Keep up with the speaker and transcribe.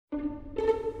Hello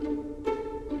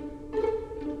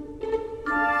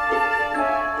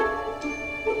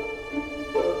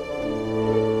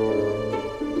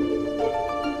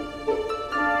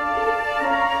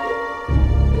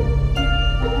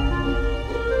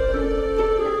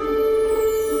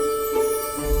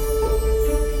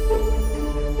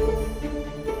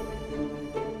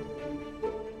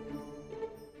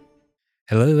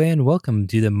and welcome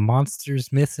to the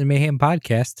Monsters, Myths, and Mayhem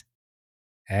podcast.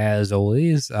 As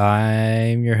always,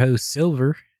 I'm your host,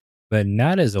 Silver, but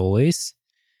not as always.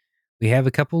 We have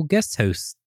a couple guest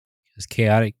hosts because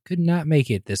Chaotic could not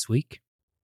make it this week.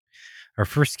 Our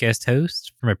first guest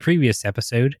host from a previous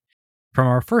episode, from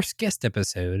our first guest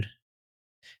episode,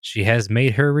 she has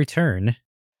made her return.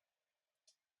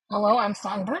 Hello, I'm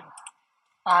Songbird.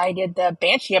 I did the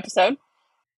Banshee episode.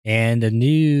 And a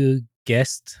new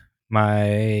guest,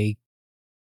 my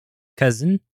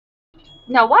cousin.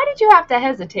 Now, why did you have to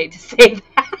hesitate to say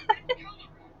that?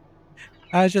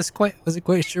 I just wasn't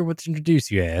quite sure what to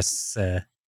introduce you as.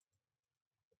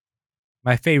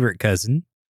 My favorite cousin.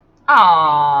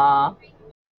 Aww.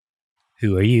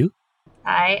 Who are you?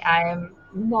 Hi, I'm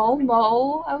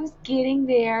Momo. I was getting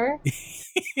there.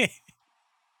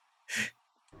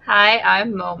 Hi,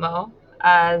 I'm Momo.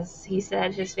 As he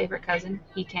said, his favorite cousin.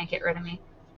 He can't get rid of me.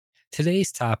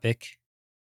 Today's topic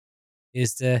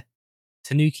is the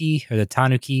Tanuki or the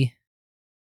Tanuki.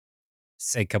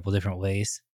 Say a couple different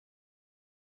ways.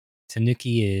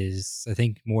 Tanuki is, I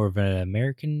think, more of an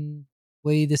American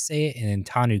way to say it, and then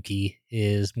Tanuki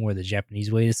is more the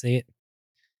Japanese way to say it.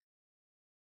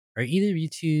 Are either of you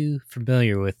two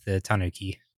familiar with the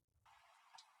Tanuki?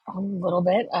 A little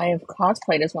bit. I have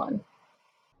cosplayed as one.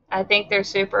 I think they're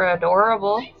super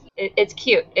adorable. It's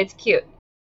cute. It's cute.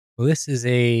 Well, this is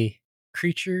a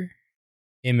creature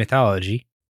in mythology,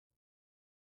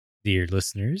 dear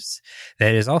listeners,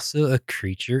 that is also a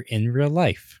creature in real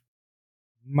life,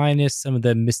 minus some of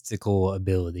the mystical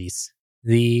abilities.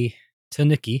 The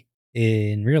Tanuki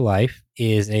in real life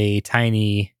is a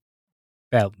tiny,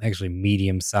 about actually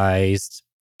medium-sized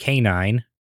canine,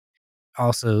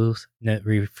 also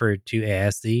referred to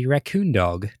as the raccoon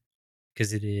dog,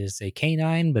 because it is a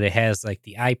canine, but it has like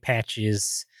the eye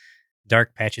patches,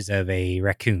 dark patches of a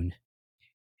raccoon.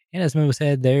 And as Mo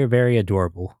said, they're very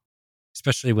adorable,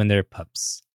 especially when they're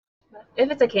pups. If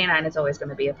it's a canine, it's always going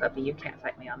to be a puppy. You can't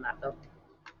fight me on that, though.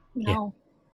 No.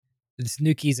 The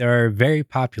Tanukis are very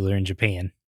popular in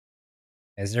Japan,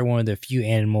 as they're one of the few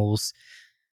animals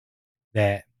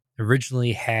that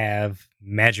originally have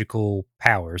magical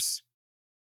powers,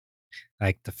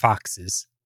 like the foxes.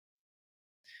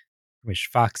 Which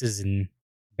foxes and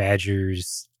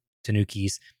badgers,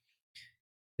 Tanukis,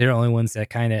 they're the only ones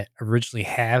that kind of originally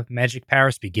have magic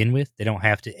powers to begin with. They don't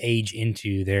have to age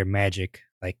into their magic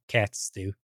like cats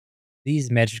do. These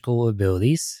magical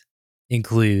abilities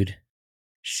include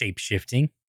shape-shifting,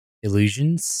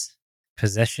 illusions,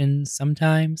 possession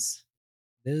sometimes.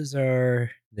 Those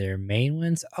are their main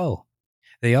ones. Oh,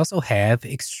 they also have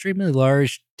extremely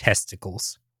large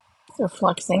testicles. So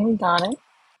flexing, we got it.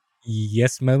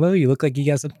 Yes, Momo, you look like you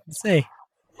got something to say.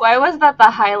 Why was that the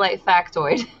highlight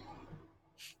factoid?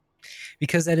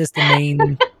 Because that is the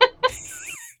main...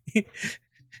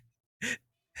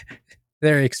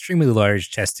 Their extremely large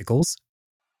testicles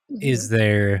is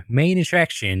their main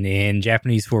attraction in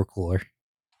Japanese folklore.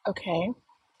 Okay.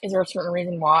 Is there a certain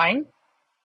reason why?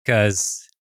 Because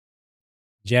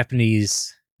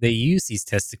Japanese, they use these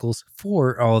testicles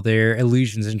for all their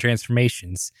illusions and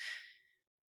transformations.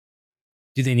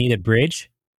 Do they need a bridge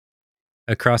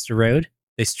across the road?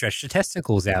 They stretch the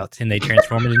testicles out and they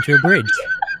transform it into a bridge.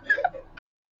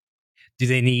 Do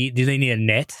they need a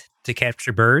net to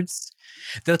capture birds?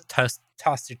 They'll toss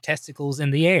their testicles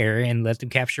in the air and let them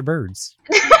capture birds.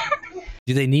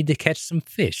 Do they need to catch some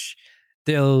fish?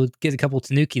 They'll get a couple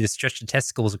Tanuki to stretch the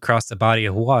testicles across the body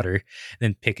of water,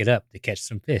 then pick it up to catch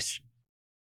some fish.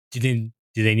 Do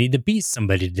they need to beat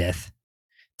somebody to death?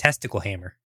 Testicle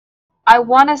hammer. I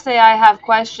want to say I have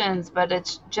questions, but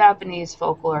it's Japanese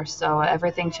folklore, so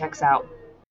everything checks out.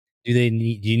 Do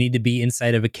you need to be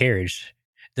inside of a carriage?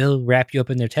 They'll wrap you up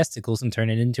in their testicles and turn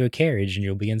it into a carriage, and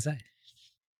you'll be inside.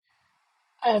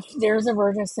 If there's a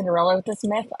version of Cinderella with this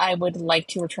myth, I would like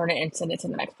to return it and send it to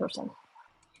the next person.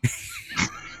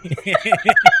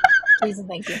 Please and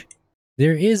thank you.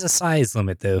 There is a size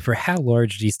limit, though, for how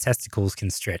large these testicles can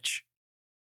stretch.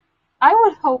 I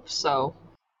would hope so.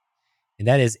 And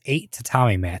that is 8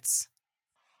 tatami mats.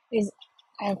 I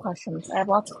have questions. I have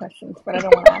lots of questions, but I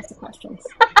don't want to ask the questions.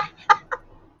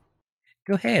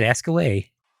 Go ahead, ask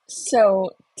away.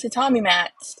 So, tatami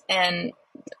mats and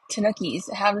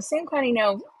Tanukis have the same kind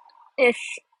of,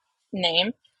 ish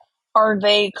name, Are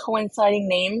they coinciding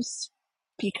names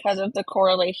because of the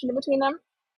correlation between them?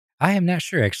 I am not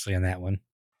sure actually on that one.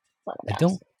 Let I me ask.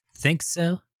 don't think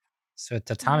so. So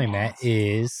tatami mat Yes.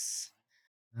 is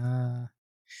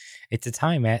it's a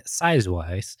tatami mat size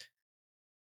wise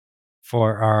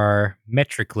for our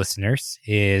metric listeners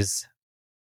is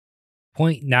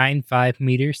 0.95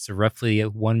 meters, so roughly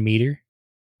 1 meter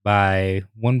by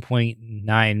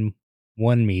 1.91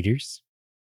 meters,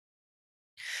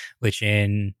 which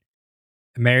in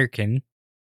American,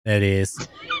 that is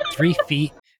 3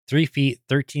 feet, 3 feet,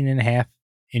 13 and a half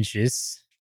inches,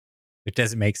 which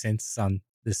doesn't make sense on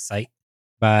this site,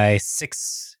 by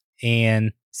 6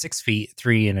 feet,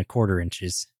 3 and a quarter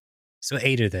inches. So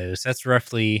 8 of those. That's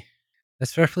roughly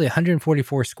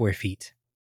 144 square feet.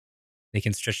 They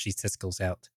can stretch these testicles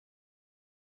out.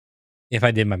 If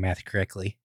I did my math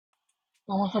correctly.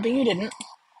 Well, I'm hoping you didn't.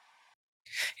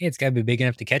 Hey, it's got to be big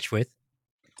enough to catch with.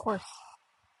 Of course.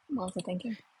 What was I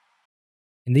thinking?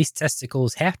 And these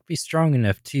testicles have to be strong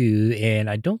enough too. And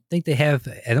I don't think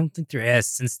they're as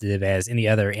sensitive as any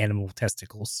other animal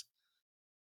testicles.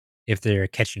 If they're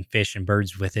catching fish and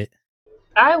birds with it.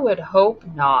 I would hope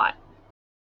not.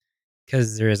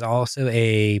 Because there is also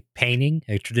a painting,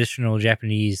 a traditional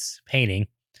Japanese painting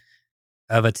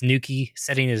of a tanuki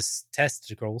setting his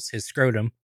testicles, his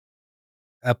scrotum,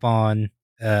 up on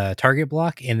a target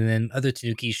block, and then other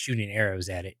tanukis shooting arrows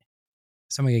at it.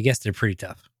 So I'm going to guess they're pretty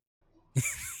tough.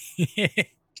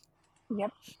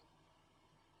 Yep.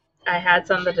 I had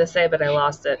something to say, but I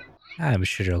lost it. I'm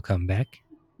sure it'll come back.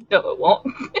 No, it won't.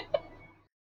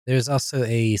 There's also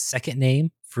a second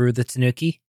name for the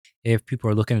tanuki. If people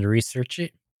are looking to research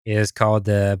it, it is called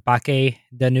the Bake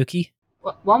Danuki.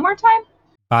 One more time?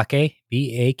 Bake,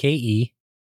 Bake,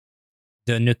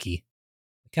 Danuki.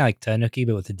 Kind of like Tanuki,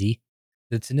 but with a D.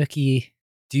 The Tanuki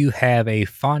do have a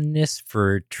fondness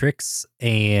for tricks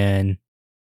and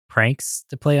pranks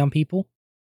to play on people,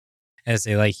 as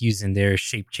they like using their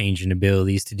shape changing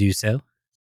abilities to do so.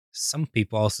 Some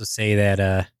people also say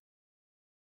that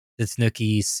the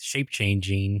Tanuki's shape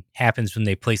changing happens when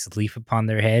they place a leaf upon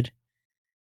their head.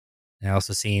 I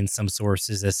also seen some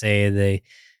sources that say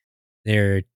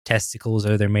their testicles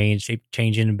are their main shape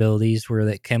changing abilities, where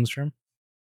that comes from.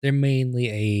 They're mainly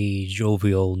a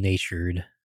jovial natured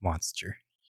monster,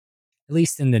 at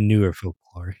least in the newer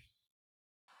folklore.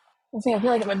 I feel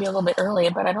like it might be a little bit early,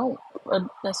 but I don't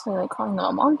necessarily like calling them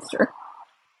a monster.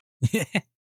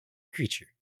 Creature,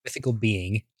 mythical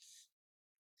being.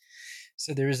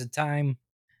 So there was a time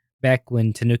back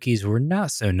when tanukis were not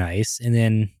so nice, and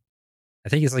then I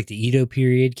think it's like the Edo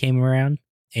period came around,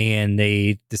 and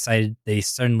they decided they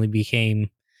suddenly became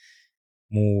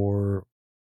more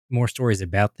stories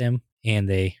about them, and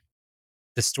the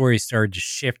stories started to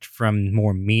shift from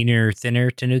more meaner, thinner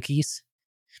tanukis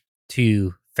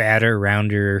to fatter,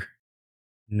 rounder,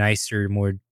 nicer,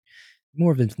 more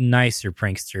of a nicer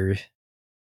prankster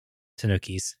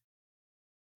tanukis.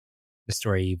 The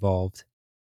story evolved.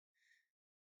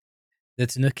 The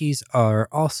tanukis are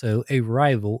also a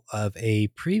rival of a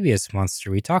previous monster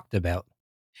we talked about.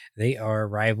 They are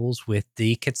rivals with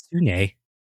the kitsune.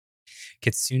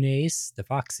 Kitsunes, the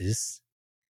foxes,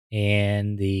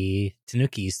 and the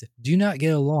tanukis do not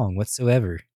get along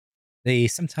whatsoever. They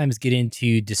sometimes get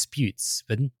into disputes,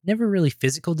 but never really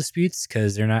physical disputes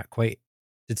because the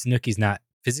tanuki's not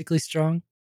physically strong,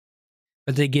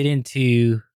 but they get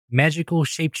into magical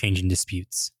shape changing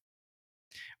disputes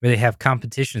where they have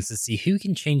competitions to see who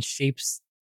can change shapes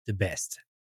the best.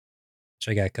 Which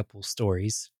I got a couple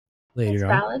stories That's later on.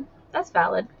 valid. That's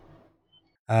valid.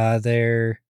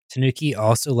 Their tanuki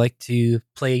also like to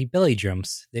play belly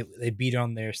drums. They beat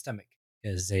on their stomach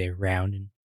because they're round,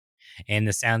 and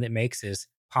the sound it makes is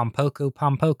pompoko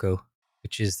pompoko,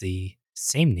 which is the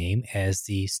same name as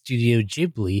the Studio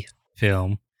Ghibli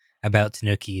film about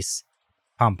tanukis,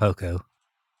 Pompoko,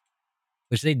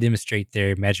 which they demonstrate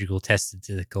their magical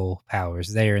testicle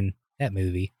powers there in that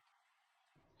movie.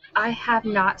 I have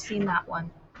not seen that one.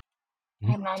 I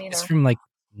Mhm. have not It's either. from like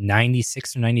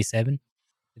 96 or 97.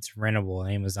 It's rentable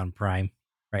on Amazon Prime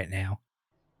right now.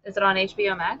 Is it on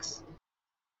HBO Max?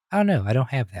 I don't know. I don't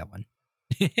have that one.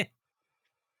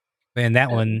 But in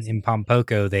that one, in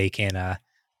Pompoko, they can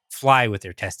fly with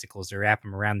their testicles. They wrap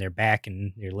them around their back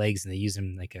and their legs, and they use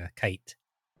them like a kite.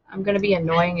 I'm gonna be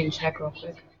annoying and check real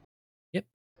quick. Yep.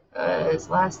 As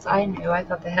last I knew, I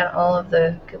thought they had all of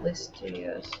the Ghibli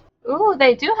studios. Ooh,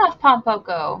 they do have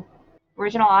Pompoko.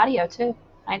 Original audio too.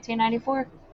 1994.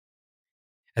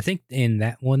 I think in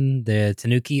that one, the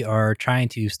Tanuki are trying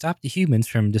to stop the humans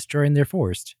from destroying their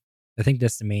forest. I think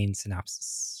that's the main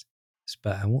synopsis.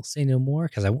 But I won't say no more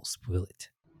because I won't spoil it.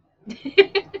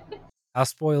 I'll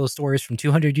spoil stories from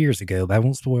 200 years ago, but I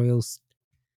won't spoil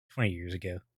 20 years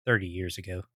ago, 30 years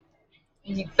ago.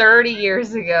 30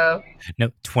 years ago. No,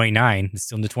 29. It's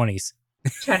still in the 20s.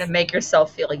 Trying to make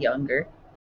yourself feel younger.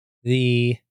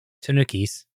 The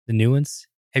Tanukis, the new ones,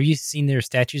 have you seen their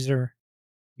statues? Or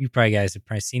you probably guys have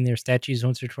probably seen their statues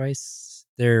once or twice.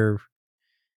 They're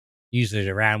usually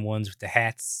the round ones with the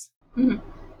hats,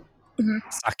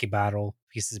 sake bottle,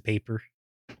 pieces of paper,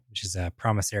 which is a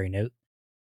promissory note.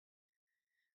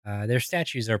 Their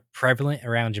statues are prevalent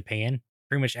around Japan,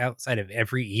 pretty much outside of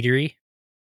every eatery,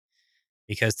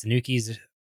 because Tanukis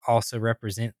also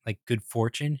represent like good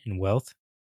fortune and wealth,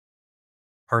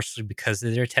 partially because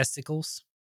of their testicles.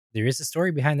 There is a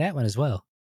story behind that one as well.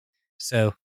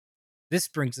 So this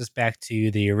brings us back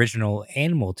to the original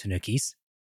animal Tanukis,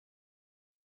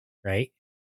 right?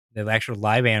 The actual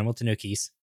live animal Tanukis.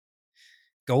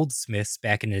 Goldsmiths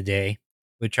back in the day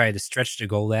would try to stretch the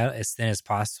gold out as thin as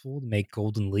possible to make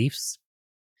golden leaves.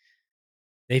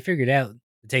 They figured out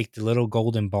to take the little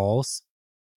golden balls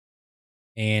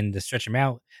and to stretch them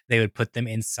out, they would put them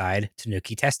inside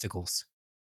Tanuki testicles.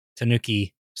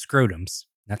 Tanuki scrotums,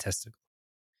 not testicles.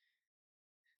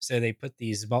 So they put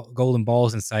these golden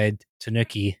balls inside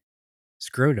Tanuki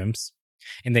scrotums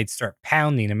and they'd start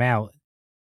pounding them out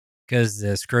because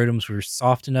the scrotums were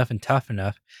soft enough and tough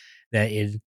enough that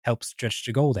it helped stretch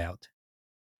the gold out.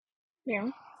 Yeah.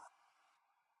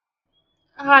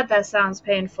 Ah, that sounds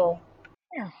painful.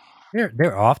 Yeah.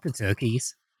 They're off the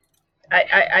Tanukis.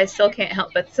 I still can't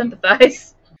help but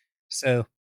sympathize. So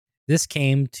this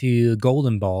came to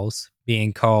golden balls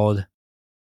being called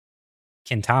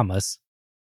kintamas,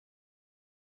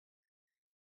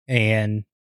 and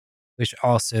which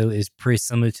also is pretty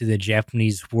similar to the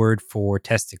Japanese word for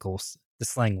testicles, the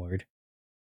slang word.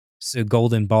 So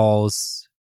golden balls,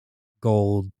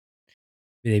 gold,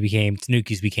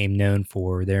 Tanukis became known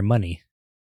for their money.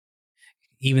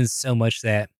 Even so much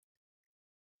that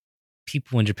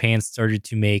people in Japan started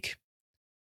to make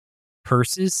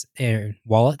purses and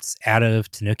wallets out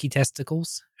of Tanuki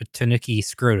testicles, or Tanuki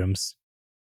scrotums,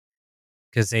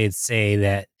 because they'd say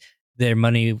that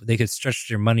they could stretch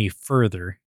their money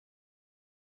further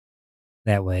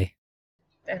that way.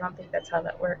 I don't think that's how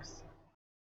that works.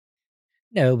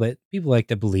 No, but people like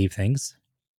to believe things.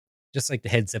 Just like the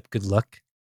heads up good luck.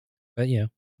 But,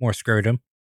 more scrotum,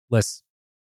 less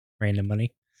random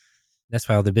money. That's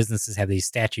why all the businesses have these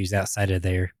statues outside of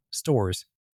their stores,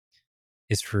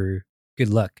 is for good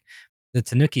luck. The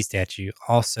Tanuki statue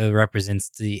also represents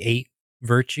the 8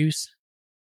 virtues.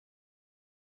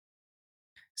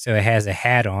 So it has a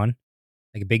hat on,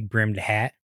 like a big brimmed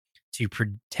hat, to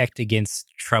protect against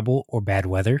trouble or bad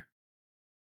weather.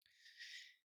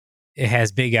 It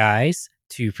has big eyes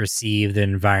to perceive the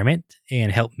environment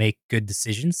and help make good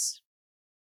decisions.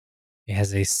 It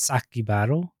has a sake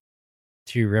bottle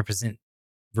to represent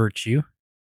virtue. It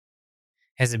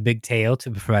has a big tail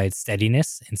to provide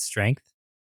steadiness and strength.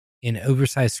 An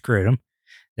oversized scrotum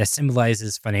that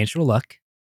symbolizes financial luck.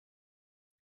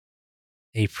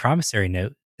 A promissory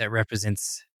note that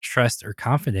represents trust or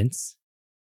confidence.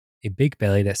 A big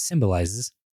belly that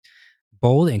symbolizes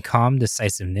bold and calm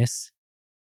decisiveness.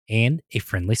 And a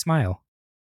friendly smile.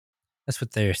 That's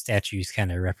what their statues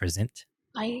kind of represent.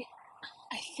 I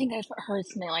think I've heard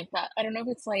something like that. I don't know if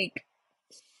it's like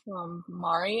from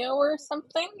Mario or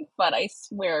something, but I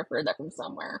swear I've heard that from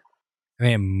somewhere. I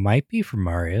mean, it might be from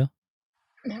Mario.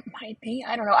 It might be.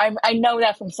 I don't know. I know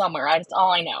that from somewhere. That's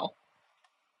all I know.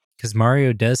 Because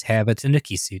Mario does have a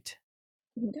Tanuki suit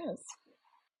He does.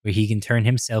 where he can turn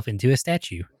himself into a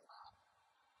statue.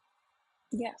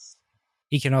 Yes.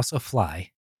 He can also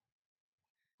fly.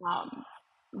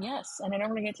 Yes, and I know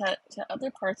we're gonna get to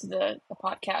other parts of the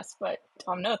podcast, but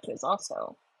Tom Nook is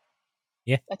also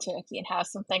a Tanuki and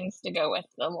has some things to go with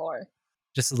the lore.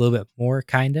 Just a little bit more,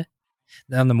 kinda.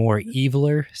 On the more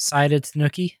eviler side of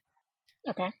Tanuki,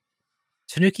 Okay.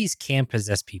 Tanukis can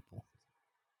possess people.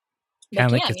 They Kind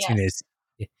of like can, yes.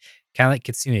 Kitsunes. Kind of like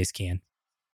Kitsunes can.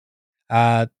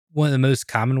 One of the most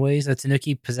common ways a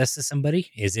Tanuki possesses somebody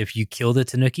is if you kill the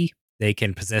Tanuki, they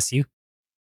can possess you.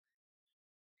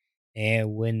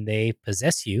 And when they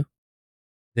possess you,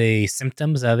 the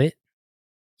symptoms of it,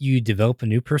 you develop a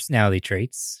new personality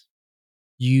traits.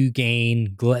 You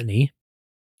gain gluttony.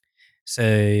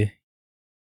 So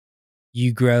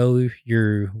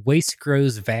your waist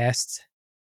grows vast,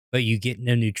 but you get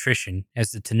no nutrition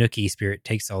as the Tanuki spirit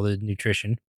takes all the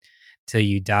nutrition till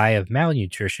you die of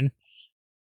malnutrition.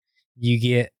 You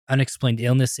get unexplained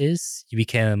illnesses. You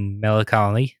become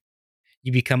melancholy.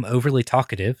 You become overly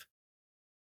talkative.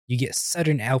 You get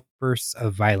sudden outbursts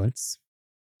of violence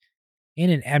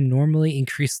and an abnormally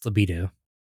increased libido.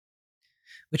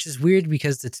 which is weird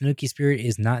because the Tanuki spirit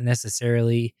is not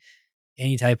necessarily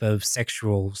any type of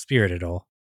sexual spirit at all.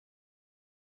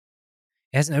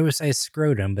 It has an oversized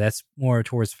scrotum, but that's more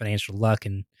towards financial luck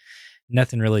and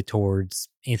nothing really towards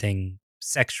anything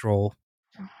sexual,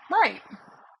 Right.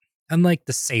 unlike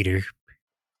the satyr.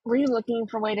 Were you looking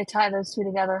for a way to tie those two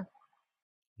together?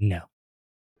 No.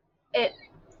 It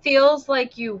feels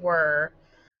like you were.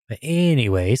 But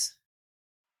anyways,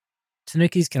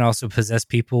 Tanukis can also possess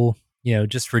people,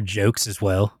 just for jokes as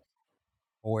well.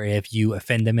 Or if you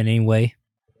offend them in any way.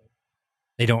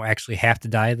 They don't actually have to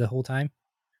die the whole time.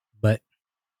 But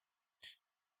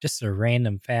just a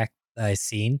random fact that I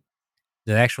seen,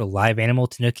 the actual live animal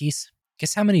Tanukis,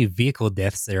 guess how many vehicle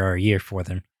deaths there are a year for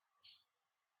them?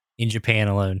 In Japan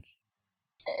alone.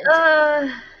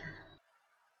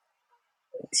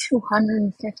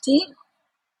 250?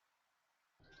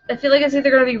 I feel like it's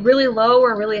either going to be really low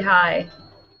or really high.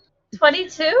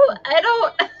 22? I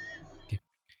don't.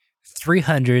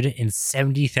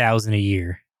 370,000 a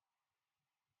year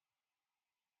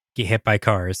get hit by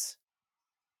cars.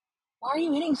 Why are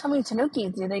you eating so many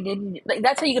Tanukis? Do they did like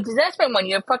that's how you get possessed by one?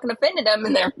 You fucking offended them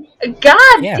and they're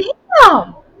God Yeah.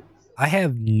 damn! I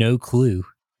have no clue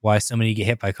why so many get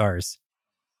hit by cars.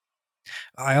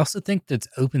 I also think that's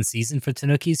open season for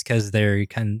Tanukis because they're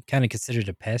kind of considered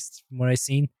a pest from what I've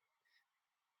seen.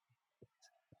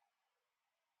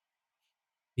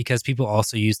 Because people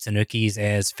also use Tanukis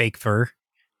as fake fur,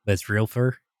 but it's real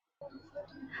fur.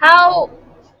 How?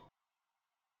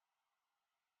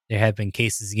 There have been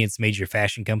cases against major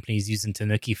fashion companies using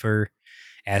Tanuki fur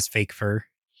as fake fur.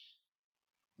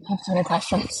 I have so many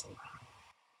questions.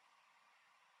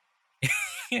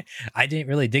 I didn't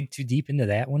really dig too deep into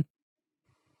that one.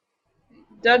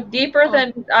 Dug deeper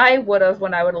than I would have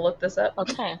when I would have looked this up.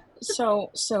 Okay.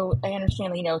 So I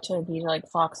understand to be like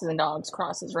foxes and dogs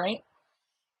crosses, right?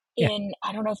 Yeah. And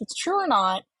I don't know if it's true or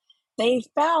not. They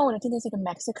found, I think it's like in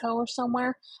Mexico or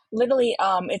somewhere. Literally,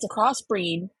 it's a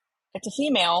crossbreed. It's a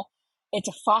female. It's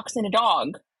a fox and a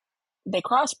dog. They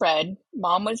crossbred.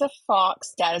 Mom was a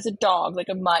fox, dad is a dog, like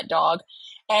a mutt dog,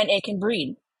 and it can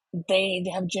breed. They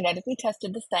have genetically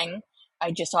tested this thing.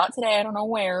 I just saw it today. I don't know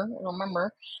where. I don't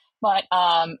remember. But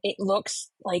it looks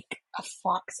like a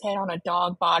fox head on a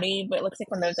dog body, but it looks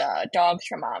like one of those dogs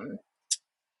from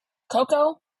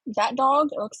Coco. That dog.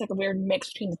 It looks like a weird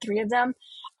mix between the three of them.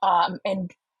 And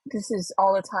this is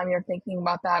all the time you're thinking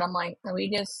about that. I'm like, are we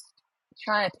just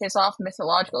trying to piss off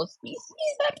mythological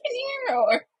species up in here,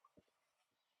 or?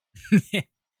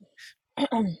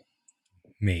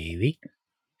 Maybe.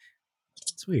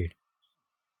 It's weird.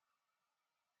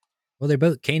 Well, they're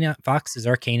both canine. Foxes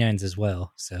are canines as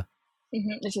well, so.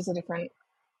 It's just a different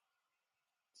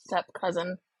step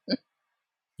cousin.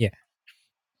 Yeah.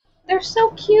 They're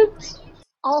so cute.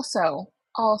 Also,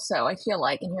 I feel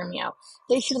like, and hear me out,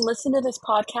 they should listen to this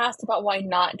podcast about why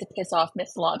not to piss off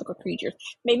mythological creatures.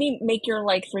 Maybe make your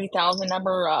like 3,000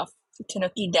 number of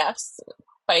Tanuki deaths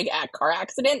by car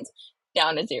accident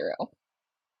down to 0.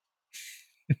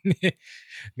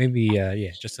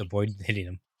 Maybe, just avoid hitting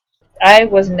them. I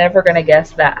was never going to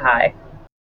guess that high.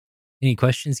 Any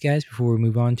questions, guys, before we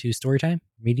move on to story time?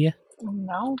 Media?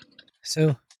 No. So,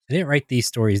 I didn't write these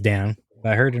stories down,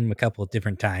 but I heard them a couple of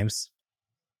different times.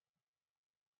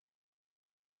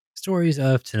 Stories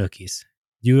of Tanukis.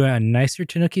 Do you want a nicer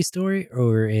Tanuki story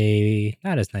or a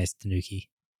not as nice Tanuki?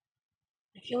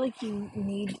 I feel like you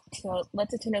need to let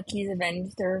the Tanukis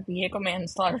avenge their vehicle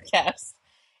manslaughter deaths,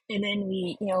 and then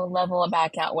we, level it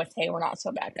back out with, hey, we're not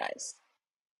so bad guys.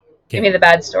 Give me the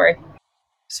bad story.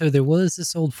 So there was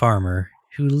this old farmer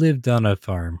who lived on a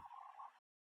farm.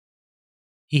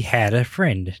 He had a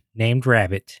friend named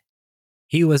Rabbit.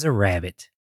 He was a rabbit.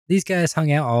 These guys hung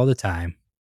out all the time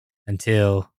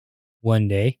until one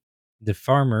day the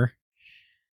farmer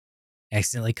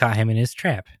accidentally caught him in his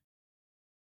trap.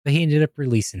 But he ended up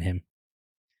releasing him.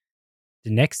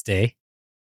 The next day,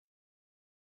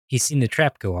 he seen the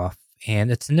trap go off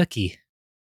and a Tanuki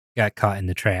got caught in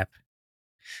the trap.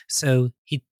 So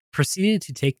he proceeded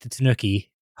to take the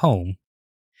Tanuki home,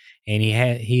 and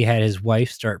he had his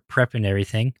wife start prepping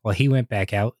everything while he went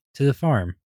back out to the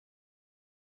farm.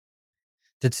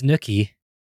 The Tanuki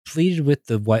pleaded with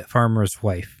the white farmer's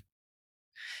wife.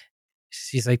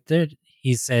 She's like,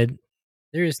 he said,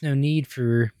 there is no need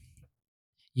for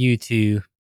you to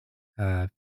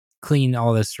clean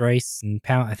all this rice and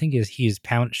pound. I think she was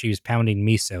pounding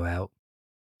miso out.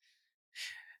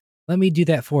 Let me do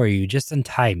that for you. Just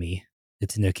untie me, the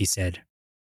Tanuki said.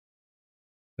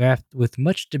 With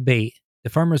much debate, the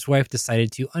farmer's wife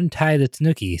decided to untie the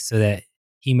Tanuki so that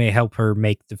he may help her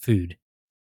make the food.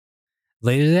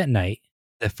 Later that night,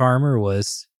 the farmer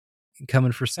was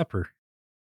coming for supper.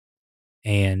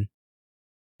 And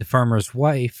the farmer's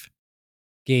wife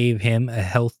gave him a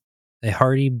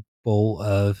hearty bowl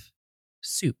of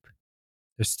soup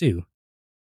or stew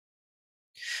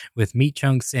with meat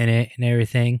chunks in it and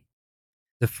everything.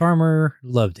 The farmer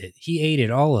loved it. He ate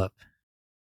it all up.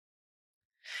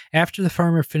 After the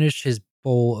farmer finished his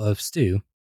bowl of stew,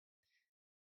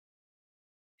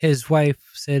 his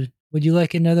wife said, "Would you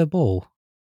like another bowl?"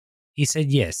 He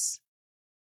said yes.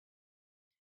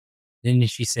 Then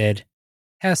she said,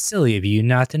 "How silly of you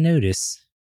not to notice,"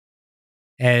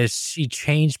 as she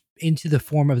changed into the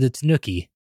form of the Tanuki,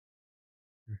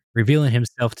 revealing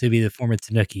himself to be the form of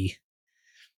Tanuki.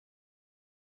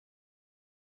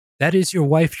 "That is your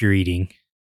wife you're eating."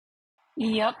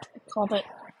 Yep, called it.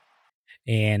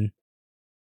 And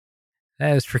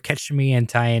that is for catching me and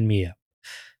tying me up.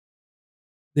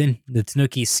 Then the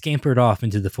Tanuki scampered off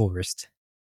into the forest.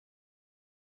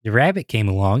 The rabbit came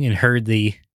along and heard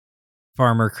the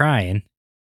farmer crying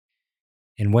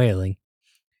and wailing.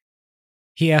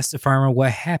 He asked the farmer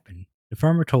what happened. The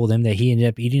farmer told him that he ended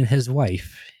up eating his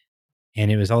wife,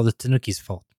 and it was all the Tanuki's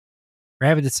fault.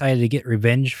 Rabbit decided to get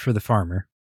revenge for the farmer.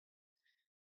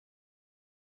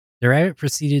 The rabbit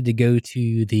proceeded to go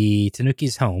to the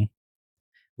Tanuki's home,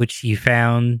 which he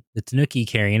found the Tanuki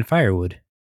carrying firewood.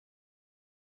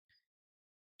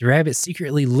 The rabbit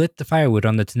secretly lit the firewood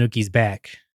on the Tanuki's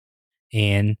back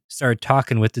and started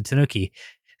talking with the Tanuki,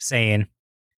 saying,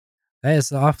 "That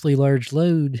is an awfully large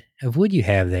load of wood you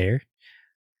have there."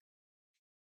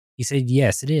 He said,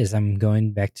 "Yes, it is. I'm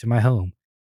going back to my home."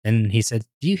 And he said,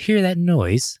 "Do you hear that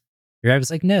noise?" The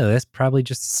rabbit's like, "No, that's probably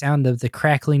just the sound of the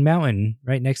crackling mountain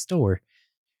right next door."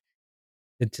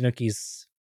 The Tanuki's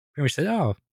pretty much said,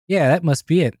 "Oh, yeah, that must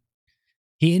be it."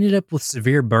 He ended up with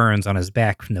severe burns on his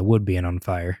back from the wood being on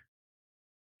fire.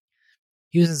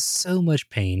 He was in so much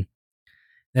pain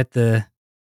that the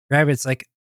rabbit's like,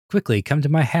 "Quickly, come to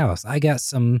my house. I got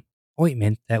some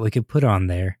ointment that we could put on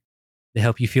there to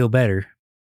help you feel better."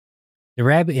 The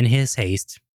rabbit, in his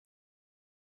haste,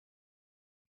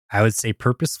 I would say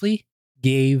purposely,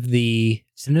 gave the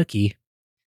Tanuki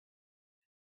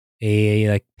a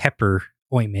like pepper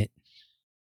ointment,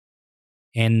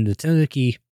 and the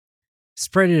Tanuki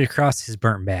spread it across his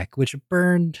burnt back, which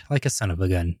burned like a son of a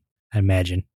gun, I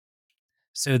imagine.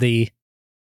 So the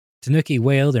Tanuki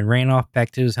wailed and ran off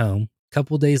back to his home. A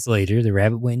couple days later, the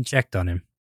rabbit went and checked on him.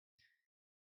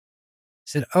 He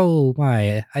said, "Oh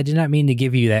my, I did not mean to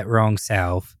give you that wrong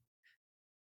salve.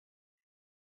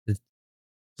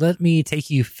 Let me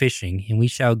take you fishing, and we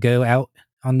shall go out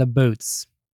on the boats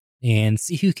and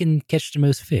see who can catch the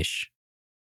most fish."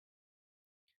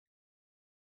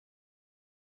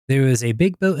 There was a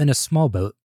big boat and a small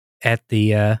boat at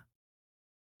the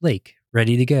lake,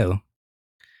 ready to go.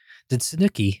 The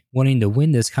Tanuki, wanting to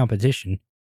win this competition,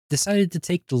 decided to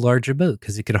take the larger boat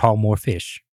because it could haul more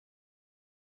fish.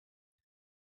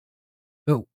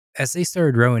 But as they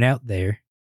started rowing out there,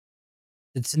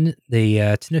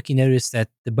 the Tanuki noticed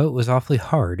that the boat was awfully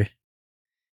hard,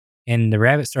 and the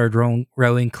rabbit started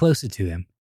rowing closer to him.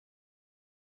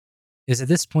 It was at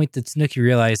this point that Tanuki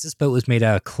realized this boat was made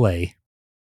out of clay,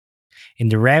 and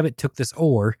the rabbit took this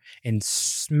oar and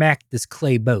smacked this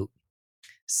clay boat,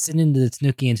 sending the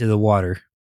Tanuki into the water.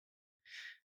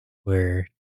 Where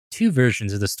two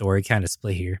versions of the story kind of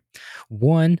split here.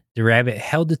 One, the rabbit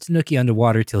held the Tanuki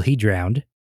underwater till he drowned.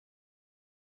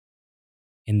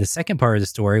 And the second part of the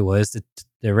story was that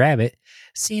the rabbit,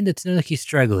 seeing the Tanuki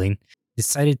struggling,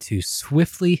 decided to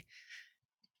swiftly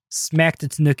smack the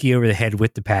Tanuki over the head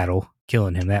with the paddle,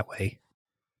 killing him that way.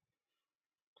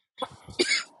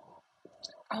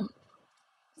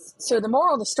 So the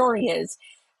moral of the story is,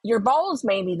 your balls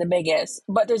may be the biggest,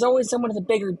 but there's always someone with a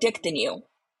bigger dick than you.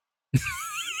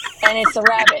 And it's the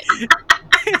rabbit.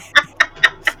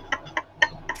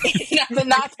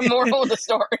 That's the moral of the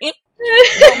story.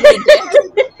 Don't be a dick.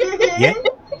 Yeah.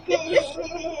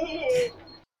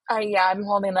 I've been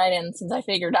holding that in since I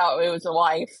figured out it was a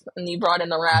wife, and you brought in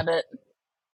the rabbit.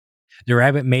 The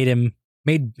rabbit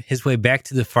made his way back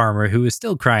to the farmer, who was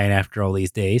still crying after all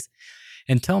these days,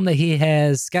 and told him that he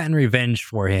has gotten revenge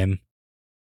for him.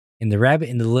 And the rabbit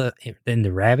and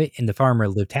the farmer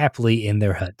lived happily in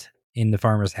their hut in the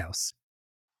farmer's house.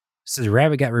 So the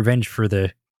rabbit got revenge for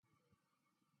the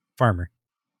farmer.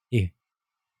 Yeah.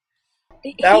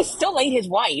 He still ate his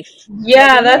wife.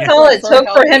 Yeah, that's all it took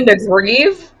for him to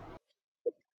grieve.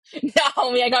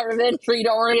 No, I got revenge for you.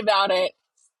 Don't worry about it.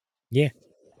 Yeah.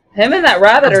 Him and that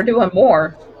rabbit are doing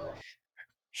more.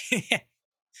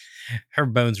 Her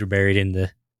bones were buried in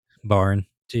the barn,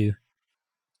 too.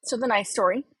 So the nice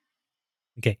story.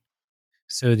 Okay.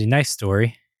 So the nice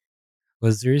story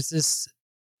was there's this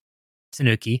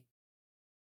Tanuki.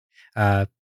 I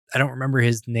don't remember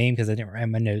his name because I didn't write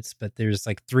my notes, but there's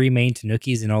like 3 main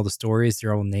Tanukis in all the stories.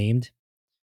 They're all named.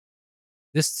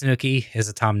 This Tanuki is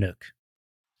a Tom Nook.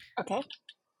 Okay.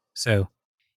 So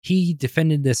he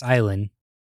defended this island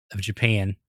of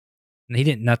Japan. And he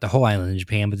didn't, not the whole island of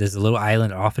Japan, but there's a little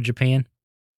island off of Japan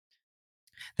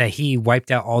that he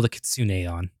wiped out all the Kitsune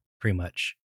on, pretty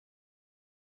much.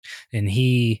 And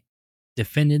he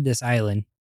defended this island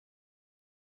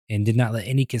and did not let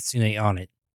any Kitsune on it.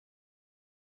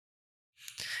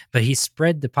 But he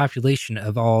spread the population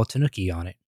of all Tanuki on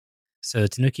it. So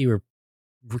Tanuki were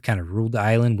kind of ruled the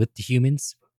island with the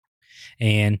humans.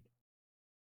 And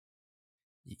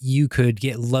you could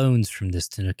get loans from this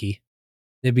Tanuki.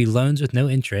 There'd be loans with no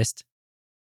interest.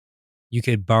 You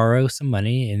could borrow some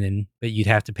money but you'd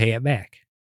have to pay it back.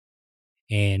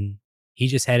 And he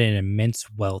just had an immense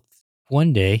wealth.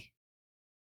 One day,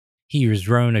 he was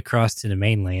rowing across to the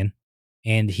mainland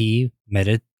and he met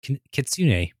a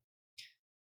Kitsune.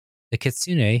 The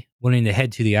Kitsune wanted to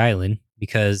head to the island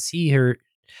because she heard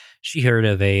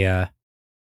of a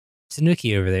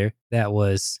Tanuki over there that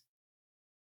was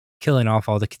killing off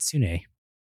all the Kitsune.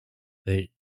 But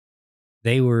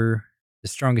they were the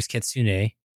strongest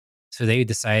Kitsune, so they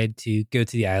decided to go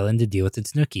to the island to deal with the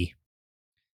Tanuki.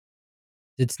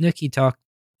 The Tanuki talked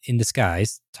to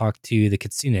the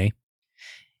Kitsune,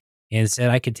 and said,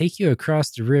 I could take you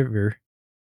across the river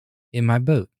in my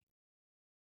boat,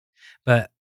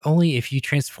 but only if you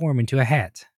transform into a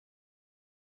hat.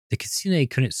 The Kitsune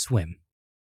couldn't swim.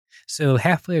 So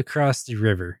halfway across the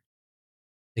river,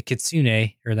 the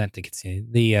Kitsune, or not the Kitsune,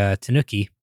 the Tanuki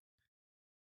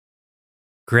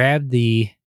grabbed the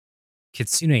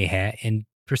Kitsune hat and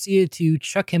proceeded to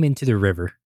chuck him into the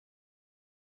river.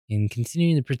 And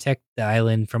continuing to protect the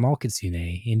island from all Kitsune,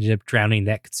 he ended up drowning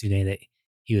that Kitsune that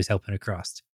he was helping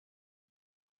across.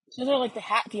 So they're like the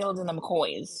Hatfields and the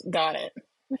McCoys. Got it.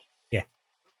 Yeah.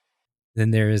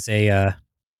 Then there is a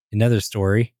another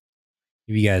story.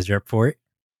 If you guys are up for it.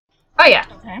 Oh yeah.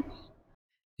 Okay.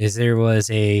 Is there was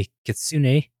a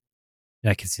Kitsune,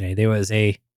 not Kitsune, there was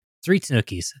a 3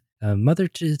 Tanukis, a mother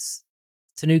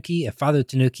Tanuki, a father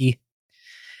Tanuki,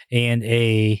 and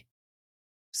a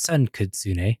son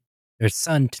Kitsune, or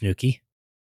son Tanuki.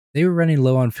 They were running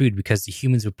low on food because the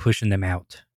humans were pushing them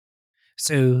out.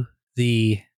 So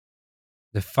the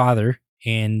father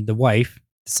and the wife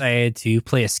decided to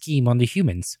play a scheme on the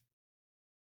humans.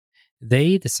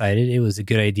 They decided it was a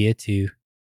good idea to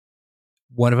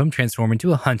one of them transform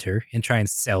into a hunter and try and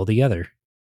sell the other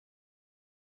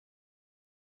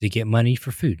to get money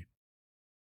for food,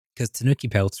 because Tanuki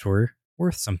pelts were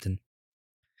worth something.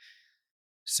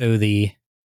 So the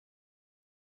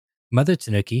mother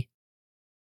Tanuki,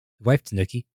 the wife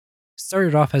Tanuki,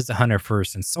 started off as the hunter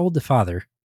first and sold the father.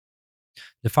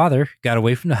 The father got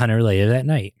away from the hunter later that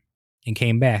night and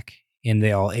came back, and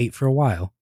they all ate for a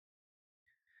while.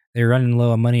 They were running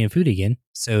low on money and food again,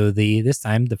 so this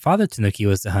time the father Tanuki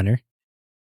was the hunter,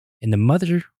 and the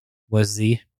mother was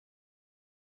the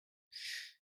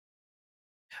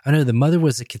the mother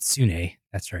was a Kitsune.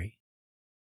 That's right.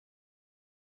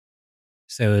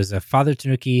 So it was a father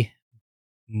Tanuki,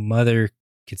 mother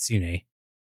Kitsune,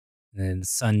 and then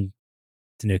son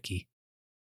Tanuki.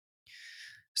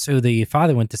 So the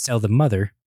father went to sell the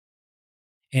mother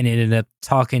and ended up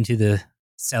talking to the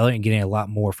seller and getting a lot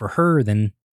more for her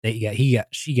than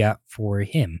she got for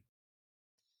him.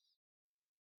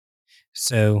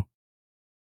 So,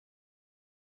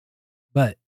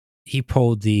 but he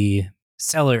pulled the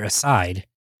seller aside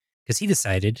because he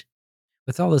decided,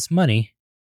 with all this money,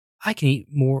 I can eat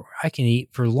more. I can eat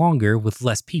for longer with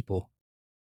less people.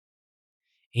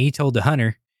 And he told the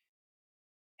hunter,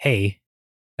 "Hey,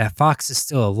 that fox is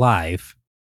still alive.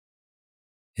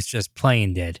 It's just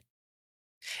plain dead."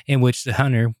 In which the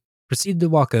hunter proceeded to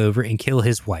walk over and kill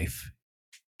his wife,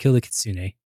 kill the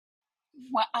Kitsune.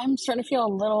 Well, I'm starting to feel a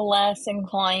little less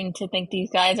inclined to think these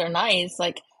guys are nice.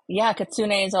 Like, yeah,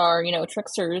 Kitsunes are,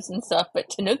 tricksters and stuff, but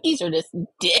Tanukis are just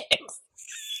dicks.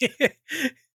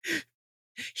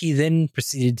 He then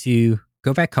proceeded to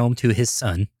go back home to his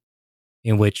son,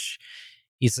 in which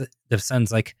the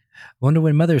son's like, "Wonder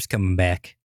when mother's coming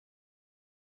back."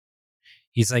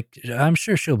 He's like, "I'm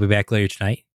sure she'll be back later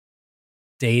tonight."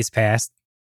 Days passed,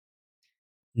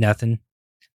 nothing.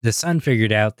 The son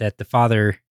figured out that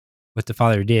what the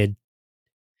father did,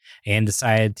 and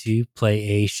decided to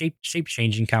play a shape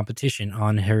changing competition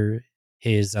on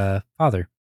his father.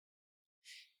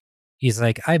 He's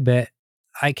like, "I bet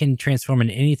I can transform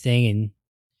into anything,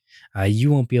 and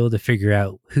you won't be able to figure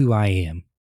out who I am."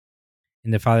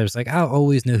 And the father's like, "I'll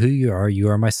always know who you are. You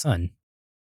are my son."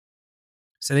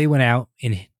 So they went out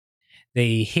and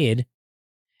they hid,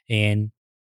 and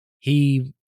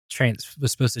he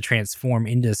was supposed to transform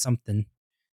into something.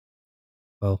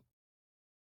 Well,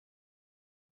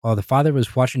 while the father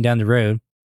was watching down the road,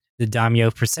 the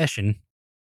daimyo procession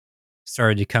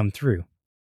started to come through.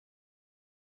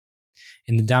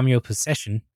 And the daimyo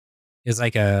procession is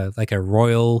like a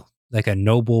royal, like a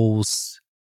noble's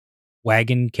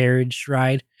wagon carriage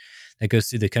ride that goes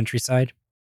through the countryside.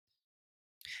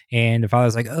 And the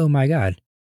father's like, "Oh my god,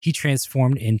 he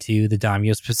transformed into the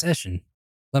daimyo's procession.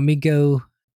 Let me go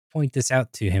point this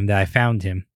out to him that I found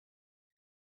him."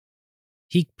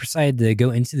 He decided to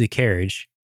go into the carriage,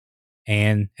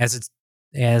 and as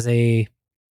a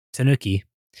Tanuki,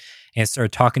 and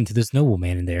started talking to this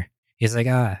nobleman in there. He's like,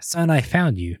 "Ah, son, I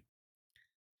found you."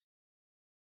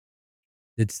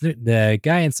 The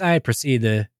guy inside proceeded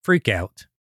to freak out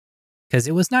because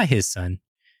it was not his son.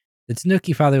 The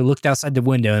Tanuki father looked outside the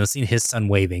window and seen his son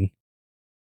waving.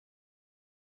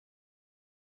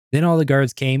 Then all the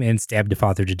guards came and stabbed the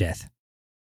father to death.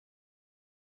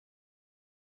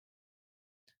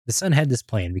 The son had this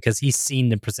plan because he's seen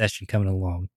the procession coming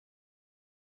along.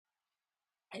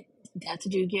 That's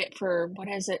what you get for what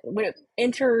is it? What it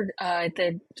entered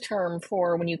the term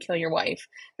for when you kill your wife.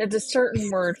 There's a certain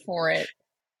word for it.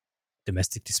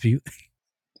 Domestic dispute.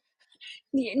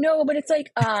 No, but it's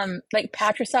like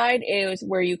patricide is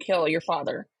where you kill your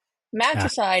father.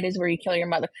 Matricide is where you kill your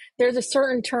mother. There's a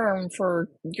certain term for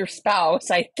your spouse,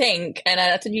 I think, and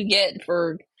that's what you get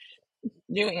for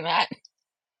doing that.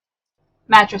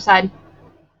 Matricide.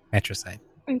 Matricide.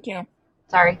 Thank you.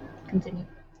 Sorry. Continue.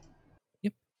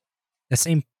 Yep. The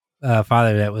same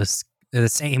father that was the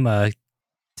same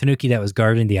Tanuki that was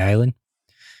guarding the island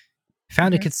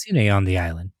found a kitsune on the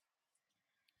island.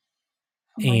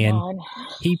 Oh my And god.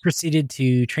 he proceeded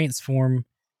to transform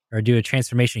or do a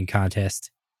transformation contest,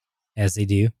 as they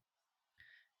do.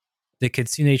 The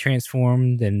kitsune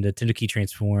transformed, then the Tanuki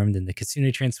transformed, and the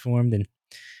kitsune transformed, and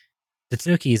the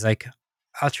Tanuki is like,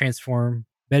 "I'll transform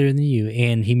better than you,"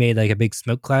 and he made like a big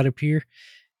smoke cloud appear,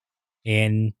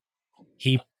 and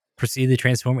he proceeded to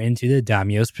transform into the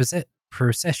daimyo's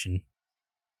procession.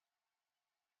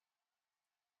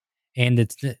 And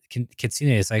the kitsune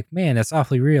is like, "Man, that's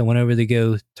awfully real." Went over to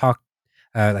go talk,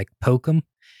 like poke him,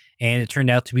 and it turned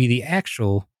out to be the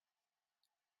actual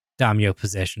daimyo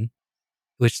possession,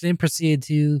 which then proceeded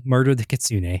to murder the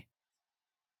kitsune.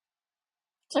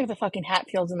 It's like the fucking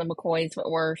Hatfields and the McCoys,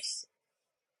 but worse.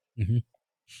 Mm-hmm.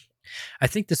 I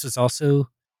think this was also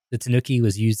the Tanuki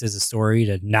was used as a story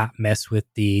to not mess with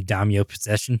the daimyo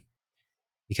possession,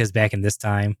 because back in this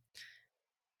time,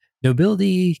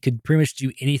 nobility could pretty much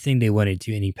do anything they wanted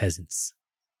to any peasants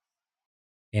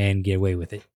and get away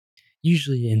with it.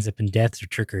 Usually it ends up in death or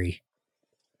trickery.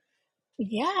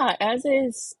 Yeah, as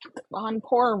is on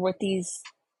poor with these.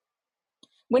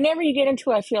 Whenever you get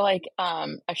into, I feel like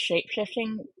a shape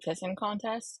shifting kissing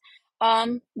contest,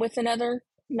 with another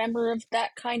member of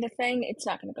that kind of thing, it's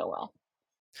not going to go well.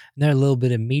 Another little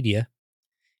bit of media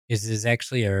is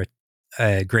actually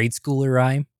a grade schooler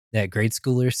rhyme that grade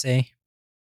schoolers say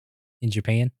in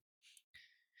Japan.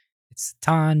 It's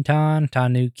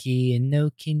tanuki and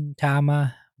no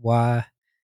kintama wa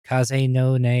kaze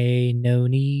no ne no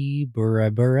ni bura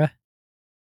bura,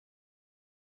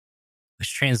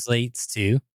 which translates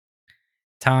to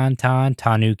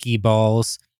tanuki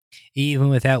balls, even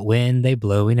without wind they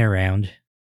blowing around.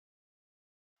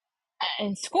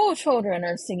 And school children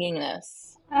are singing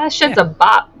this. That Yeah, shit's a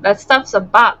bop. That stuff's a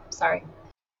bop. Sorry.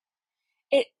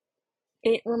 It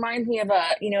it reminds me of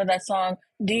that song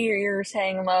 "Do Your Ears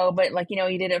Hang Low," but like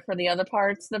you did it for the other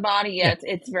parts of the body. Yeah,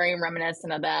 yeah, it's very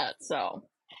reminiscent of that. So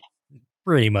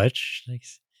pretty much. Like,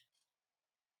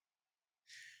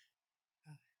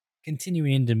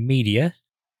 continuing into media,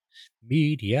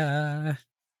 we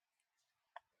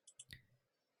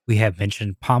have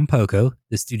mentioned Pompoko,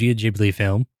 the Studio Ghibli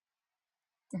film.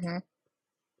 hmm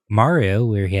Mario,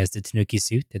 where he has the Tanuki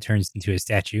suit that turns into a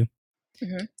statue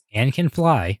hmm and can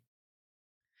fly.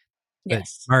 But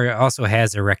yes, Mario also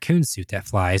has a raccoon suit that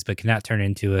flies but cannot turn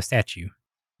into a statue.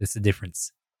 That's the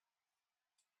difference.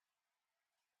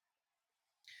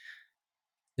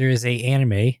 There is a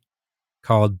anime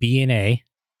called B&A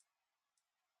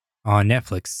on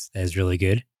Netflix that is really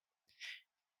good.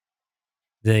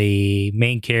 The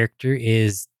main character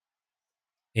is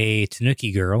a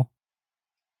Tanuki girl.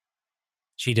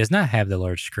 She does not have the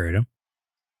large scrotum.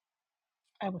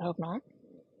 I would hope not,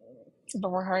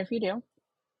 but we're hard if you do.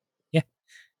 Yeah.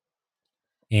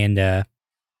 And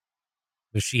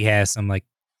but she has some like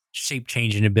shape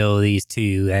changing abilities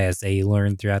too as they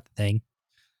learn throughout the thing.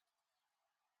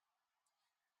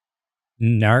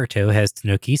 Naruto has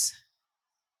Tanukis.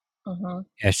 Mhm.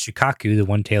 As Shikaku, the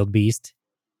one-tailed beast.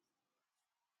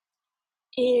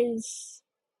 Is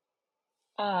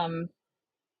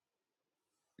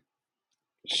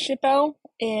Shippo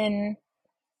in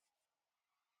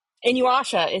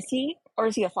Inuyasha, is he? Or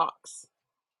is he a fox?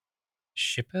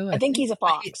 Shippo, I think he's a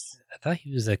fox. I thought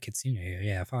he was a kitsune.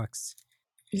 Yeah, fox.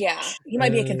 Yeah, he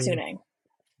might be a Shippo kitsune.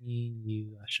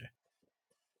 Inuyasha.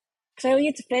 Because I know he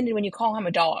gets offended when you call him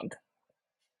a dog.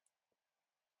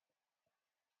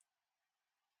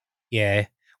 Yeah,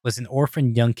 was an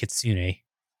orphaned young kitsune.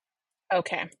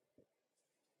 Okay.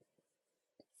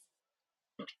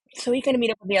 So he's going to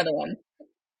meet up with the other one.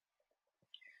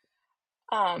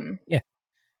 Yeah.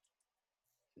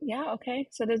 Yeah, okay.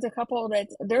 So there's a couple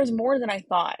there's more than I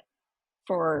thought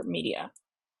for media.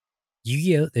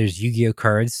 Yu-Gi-Oh! There's Yu-Gi-Oh!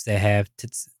 Cards that have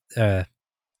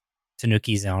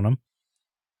Tanukis on them.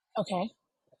 Okay.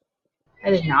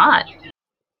 I did not.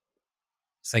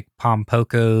 It's like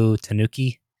Pompoko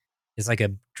Tanuki. It's like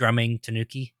a drumming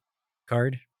Tanuki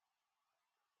card.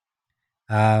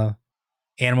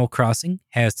 Animal Crossing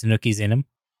has Tanukis in them.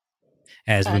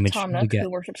 As we Tom mentioned, we Nook, got who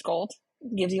worships gold,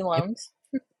 gives you yep, loans.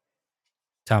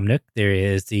 Tom Nook. There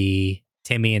is the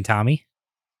Timmy and Tommy,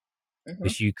 Hmm.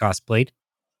 which you cosplayed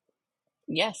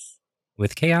Yes.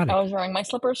 with I Chaotic. was wearing my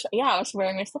slippers. Yeah, I was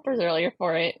wearing my slippers earlier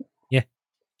for it. Yeah.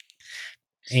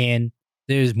 And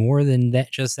there's more than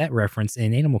that, just that reference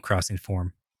in Animal Crossing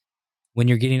form. When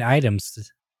you're getting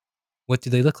items, what do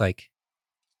they look like?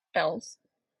 Bells.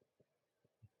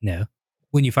 No.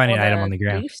 When you find Oh, an item on the the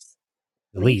ground, leaves?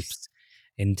 the Leaves? leaves.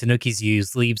 And Tanukis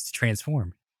use leaves to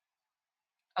transform.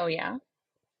 Oh, yeah.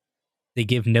 They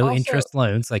give no Also, interest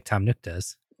loans like Tom Nook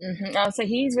does. also,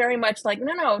 he's very much like,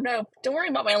 no, don't worry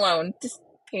about my loan. Just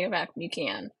pay it back when you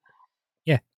can.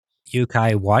 Yeah.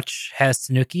 Yokai Watch has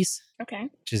Tanukis, Okay.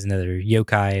 which is another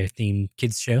yokai themed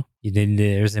kids show. Then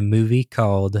there's a movie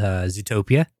called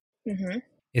Zootopia. Mm-hmm.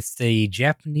 It's the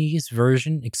Japanese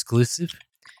version exclusive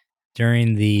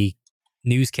during the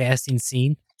newscasting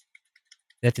scene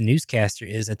that the newscaster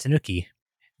is a Tanuki.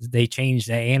 They changed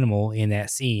that animal in that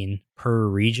scene per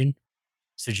region.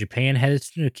 So Japan had a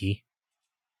Tanuki.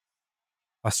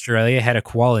 Australia had a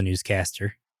koala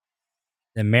newscaster.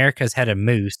 The Americas had a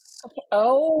moose. Okay.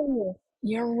 Oh,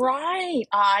 you're right.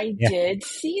 I Yeah. did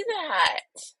see that.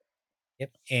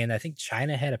 Yep. And I think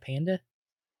China had a panda.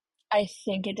 I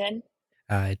think it did.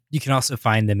 You can also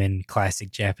find them in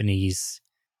classic Japanese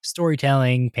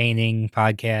storytelling, painting,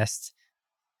 podcasts,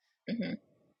 Mm-hmm.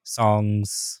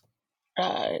 songs.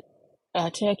 Uh,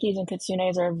 Tanukis and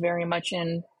kitsunes are very much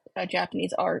in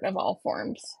Japanese art of all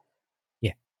forms.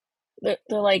 Yeah. They're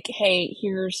like, hey,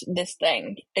 here's this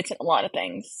thing. It's a lot of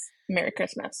things. Merry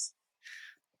Christmas.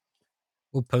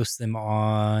 We'll post them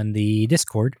on the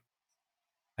Discord.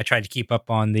 I tried to keep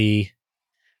up on the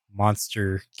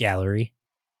monster gallery.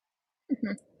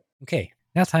 Mm-hmm. Okay,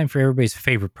 now time for everybody's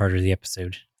favorite part of the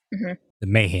episode, Mm-hmm. the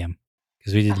mayhem.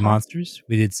 Because we did the Uh-huh. monsters,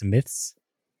 we did some myths,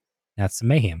 now it's some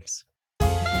mayhems.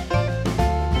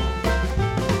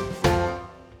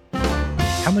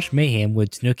 How much mayhem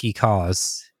would Tanuki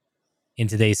cause in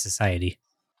today's society?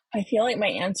 I feel like my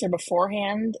answer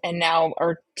beforehand and now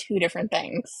are two different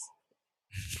things.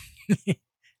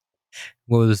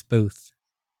 Well, it was both.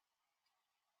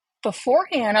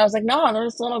 Beforehand, I was like, no, they're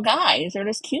just little guys. They're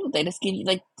just cute. They just give you,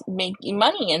 like, make you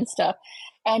money and stuff.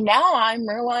 And now I'm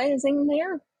realizing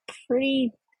they're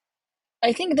pretty.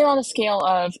 I think they're on the scale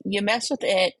of you mess with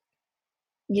it,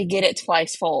 you get it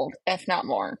twice fold, if not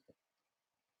more.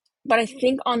 But I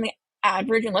think on the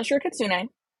average, unless you're a kitsune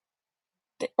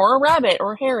or a rabbit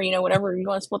or a hare, whatever you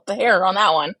want to split the hair on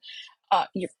that one,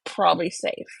 you're probably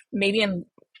safe. Maybe in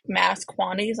mass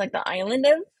quantities like the island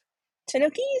of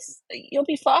Tanukis, you'll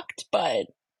be fucked, but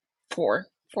four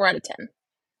out of 10.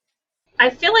 I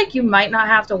feel like you might not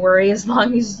have to worry as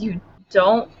long as you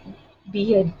don't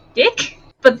be a dick,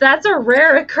 but that's a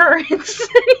rare occurrence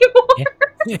anymore.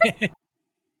 Yeah.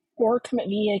 Or commit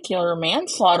vehicular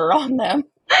manslaughter on them.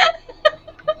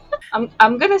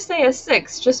 I'm gonna say a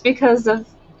 6 just because of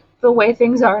the way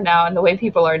things are now and the way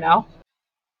people are now.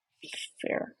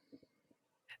 Fair.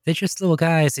 They're just little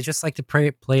guys. They just like to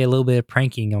play a little bit of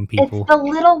pranking on It's people. the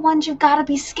little ones you gotta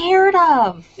be scared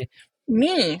of. Yeah.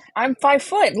 Me, I'm 5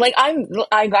 foot. Like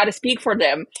I gotta speak for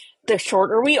them. The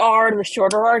shorter we are, the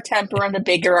shorter our temper, and the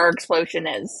bigger our explosion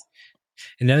is.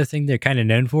 Another thing they're kind of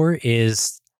known for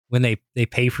is when they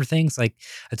pay for things. Like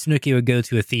a Tanuki would go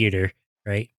to a theater,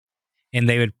 right? And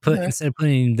they would put, Mm-hmm. instead of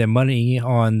putting the money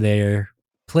on their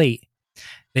plate,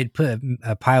 they'd put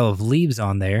a pile of leaves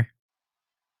on there,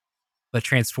 but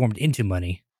transformed into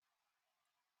money.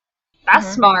 That's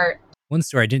Mm-hmm. smart. One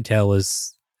story I didn't tell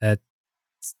was that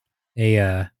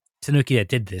a Tanuki that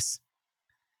did this.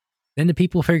 Then the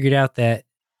people figured out that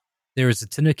there was a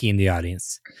Tanuki in the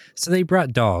audience, so they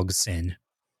brought dogs in,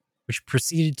 which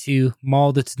proceeded to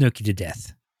maul the Tanuki to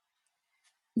death.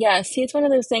 Yeah, see, it's one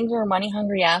of those things where money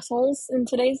hungry assholes in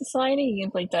today's society. You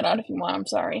can bleep that out if you want. I'm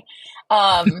sorry.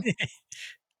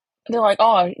 They're like,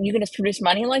 oh, you can just produce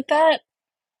money like that,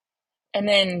 and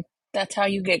then that's how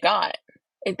you get got.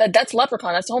 That's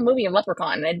Leprechaun. That's the whole movie of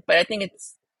Leprechaun. But I think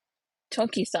it's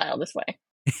Toki style this way.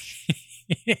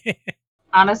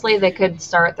 Honestly, they could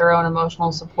start their own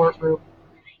emotional support group.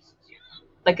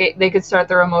 Like they could start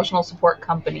their emotional support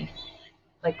company.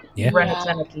 Like Yeah. rent a Yeah.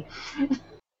 Tanuki.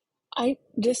 I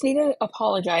just need to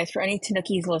apologize for any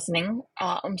Tanukis listening.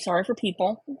 I'm sorry for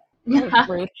people. They're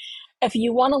rude. If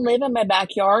you want to live in my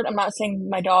backyard, I'm not saying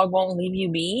my dog won't leave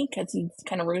you be because he's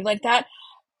kind of rude like that.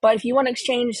 But if you want to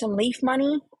exchange some leaf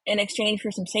money in exchange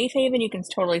for some safe haven, you can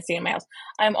totally stay in my house.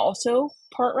 I'm also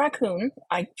part raccoon.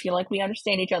 I feel like we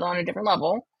understand each other on a different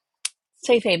level.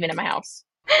 Safe haven in my house.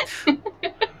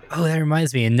 Oh, that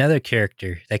reminds me, another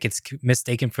character that gets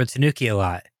mistaken for Tanuki a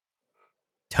lot.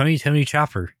 Tony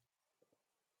Chopper.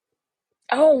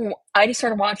 Oh, I just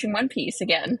started watching One Piece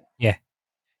again.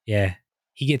 Yeah.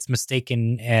 He gets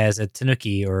mistaken as a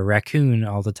Tanuki or a raccoon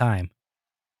all the time.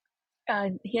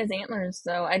 He has antlers,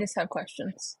 though. I just have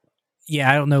questions.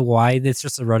 Yeah, I don't know why. It's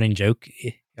just a running joke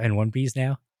in One Piece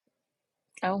now.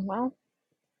 Oh, well.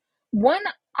 One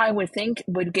I would think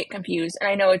would get confused, and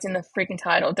I know it's in the freaking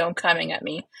title, don't coming at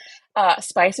me.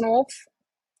 Spice and Wolf.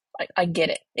 I get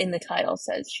it. In the title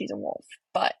says she's a wolf,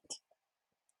 but,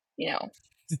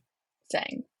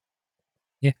 saying.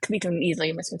 Yeah. Could be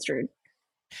easily misconstrued.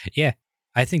 Yeah.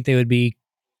 I think they'd be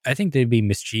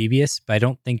mischievous, but I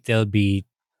don't think they'll be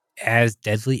as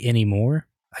deadly anymore.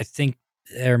 I think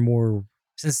they're more,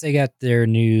 since they got their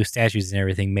new statues and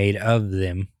everything made of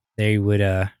them, they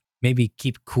would maybe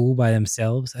keep cool by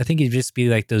themselves. I think it'd just be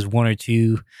like those one or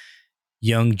two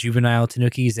young juvenile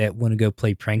Tanukis that want to go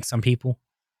play pranks on people.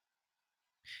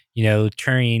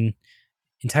 Turning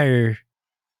entire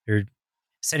or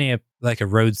setting up like a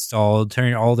road stall,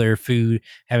 turning all their food,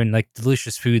 having like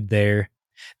delicious food there.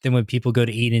 Then when people go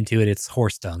to eat into it, it's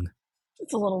horse dung.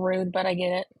 It's a little rude, but I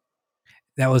get it.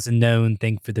 That was a known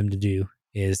thing for them to do,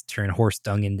 is turn horse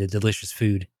dung into delicious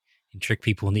food and trick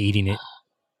people into eating it.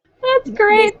 That's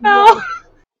great, though.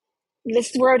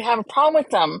 This is where I'd have a problem with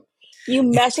them. You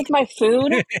mess with my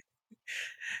food,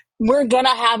 we're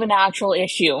gonna have an actual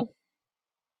issue.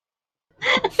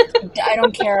 I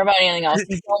don't care about anything else.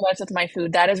 You don't mess with my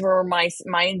food. That is where my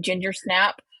ginger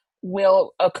snap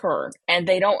will occur, and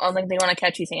I don't think they want to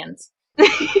catch these hands.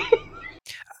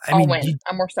 I'll win.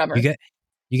 I'm more stubborn.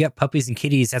 You got puppies and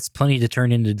kitties. That's plenty to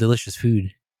turn into delicious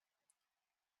food.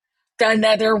 Then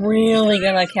that they're really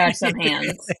gonna catch some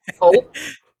hands. Oh,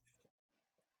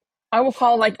 I will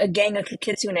call like a gang of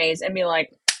kitsunes and be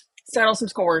like, settle some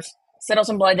scores, settle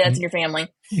some blood debts in your family,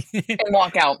 and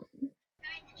walk out.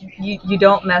 you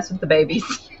don't mess with the babies.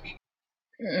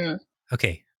 Mm-mm.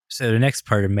 Okay, so the next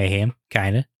part of mayhem,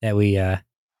 kind of, that we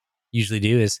usually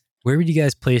do is, where would you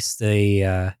guys place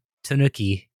the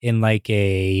Tanuki in like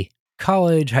a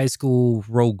college, high school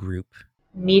role group?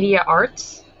 Media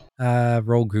arts?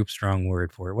 Role group's wrong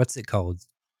word for it. What's it called?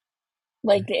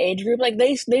 Like the age group, like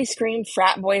they scream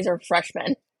frat boys or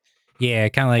freshmen. Yeah,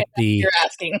 kind of like You're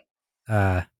asking.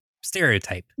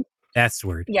 Stereotype. That's the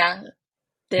word. Yeah.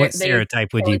 What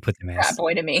stereotype would you put them as? Frat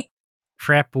boy to me.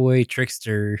 Frat boy,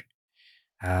 trickster,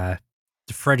 the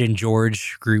Fred and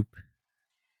George group.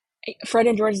 Fred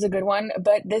and George is a good one,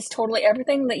 but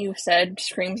everything that you've said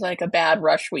screams like a bad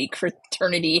rush week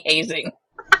fraternity hazing.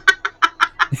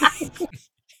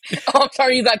 Oh, I'm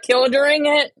sorry, you got killed during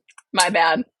it? My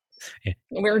bad. Yeah.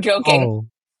 We were joking.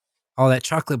 Oh, that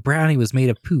chocolate brownie was made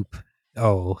of poop.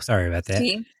 Oh, sorry about that.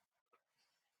 See?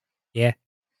 Yeah.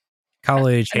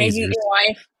 College I made hazers. you your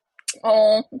wife.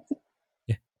 Oh.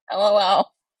 Yeah.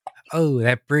 LOL. Oh,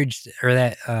 that bridge or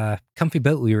that comfy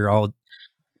boat we were all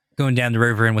going down the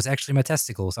river in was actually my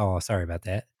testicles. Oh, sorry about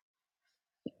that.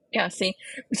 Yeah, see,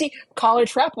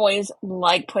 college frat boys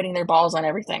like putting their balls on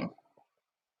everything.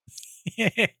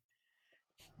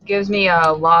 Gives me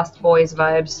Lost Boys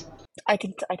vibes. I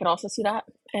could also see that,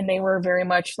 and they were very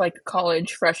much like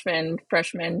college freshman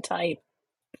type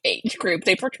age group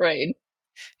they portrayed.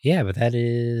 Yeah, but that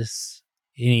is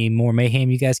any more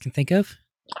mayhem you guys can think of?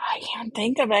 I can't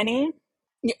think of any.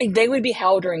 They would be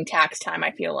held during tax time,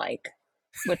 I feel like,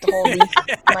 with the whole leaf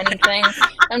money thing.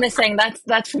 I'm just saying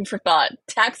that's food for thought.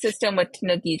 Tax system with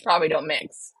Tanukis probably don't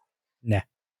mix. Nah.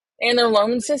 And their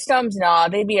loan systems, nah,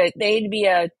 they'd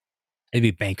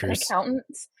be bankers.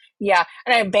 Accountants. Yeah,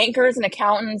 and bankers and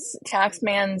accountants,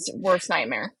 taxman's worst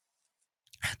nightmare.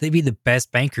 They'd be the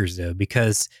best bankers though,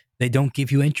 because they don't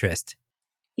give you interest.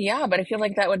 Yeah, but I feel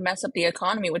like that would mess up the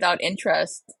economy without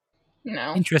interest.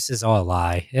 Interest is all a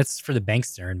lie. It's for the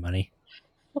banks to earn money.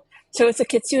 So it's a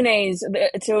kitsune's.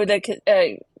 So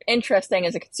the interest thing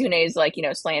is a kitsune's, like,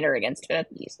 slander against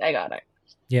Tanuki's. I got it.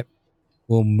 Yep.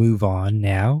 We'll move on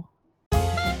now.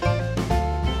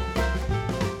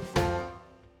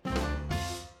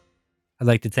 I'd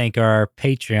like to thank our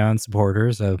Patreon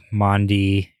supporters of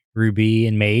Mondi, Ruby,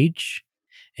 and Mage.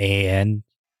 And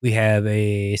we have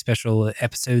a special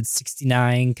episode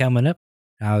 69 coming up.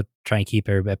 I'll try and keep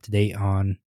everybody up to date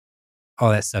on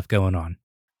all that stuff going on.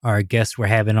 Our guest we're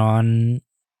having on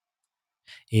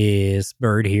is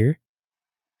Bird here.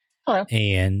 Hello.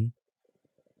 And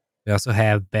we also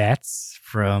have Bats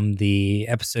from the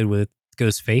episode with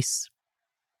Ghostface,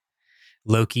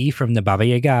 Loki from the Baba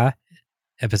Yaga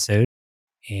episode,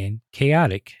 and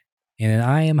Chaotic. And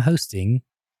I am hosting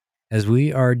as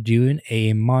we are doing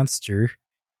a monster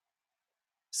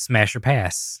smash or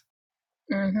pass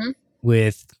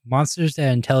with monsters that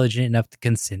are intelligent enough to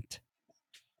consent.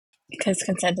 Because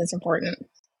consent is important.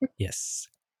 Yes.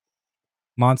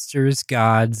 Monsters,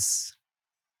 gods,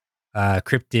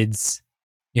 cryptids.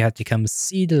 You have to come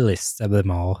see the list of them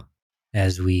all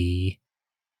as they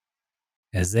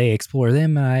explore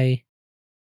them.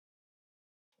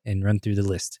 And run through the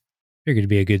list. Figured to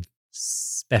be a good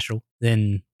special.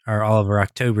 Then all of our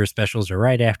October specials are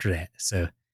right after that. So,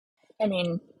 I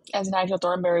mean, as Nigel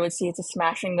Thornberry would see, it's a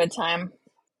smashing good time.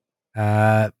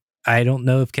 I don't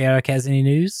know if Chaotic has any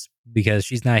news because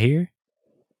she's not here.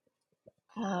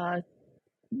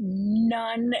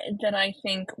 None that I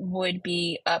think would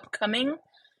be upcoming.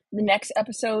 The next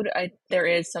episode, there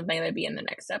is something that'd be in the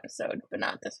next episode, but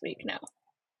not this week. No.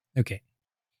 Okay.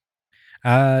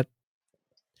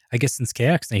 I guess since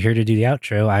Chaotic's not here to do the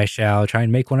outro, I shall try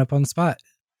and make one up on the spot.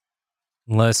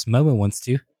 Unless Momo wants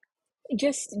to.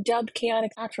 Just dubbed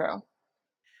Chaotic outro.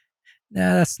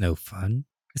 Nah, that's no fun.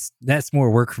 That's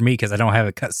more work for me because I don't have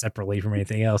it cut separately from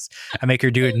anything else. I make her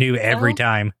do it new every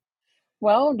time.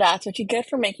 Well, that's what you get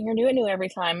for making her do it new every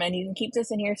time. And you can keep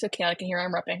this in here so Chaotic can hear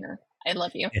I'm repping her. I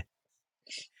love you. Yeah.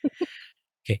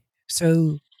 Okay,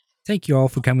 so thank you all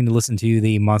for coming to listen to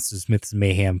the Monsters, Myths, and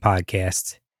Mayhem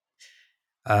podcast.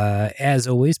 As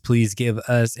always, please give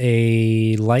us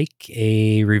a like,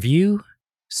 a review,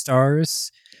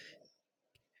 stars.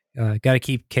 Got to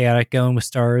keep Chaotic going with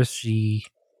stars. She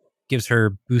gives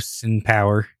her boosts in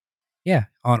power. Yeah,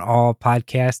 on all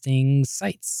podcasting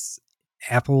sites.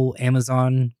 Apple,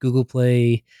 Amazon, Google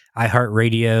Play,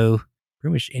 iHeartRadio,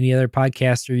 pretty much any other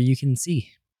podcaster you can see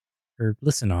or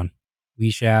listen on. We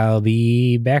shall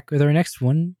be back with our next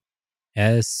one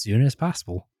as soon as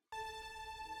possible.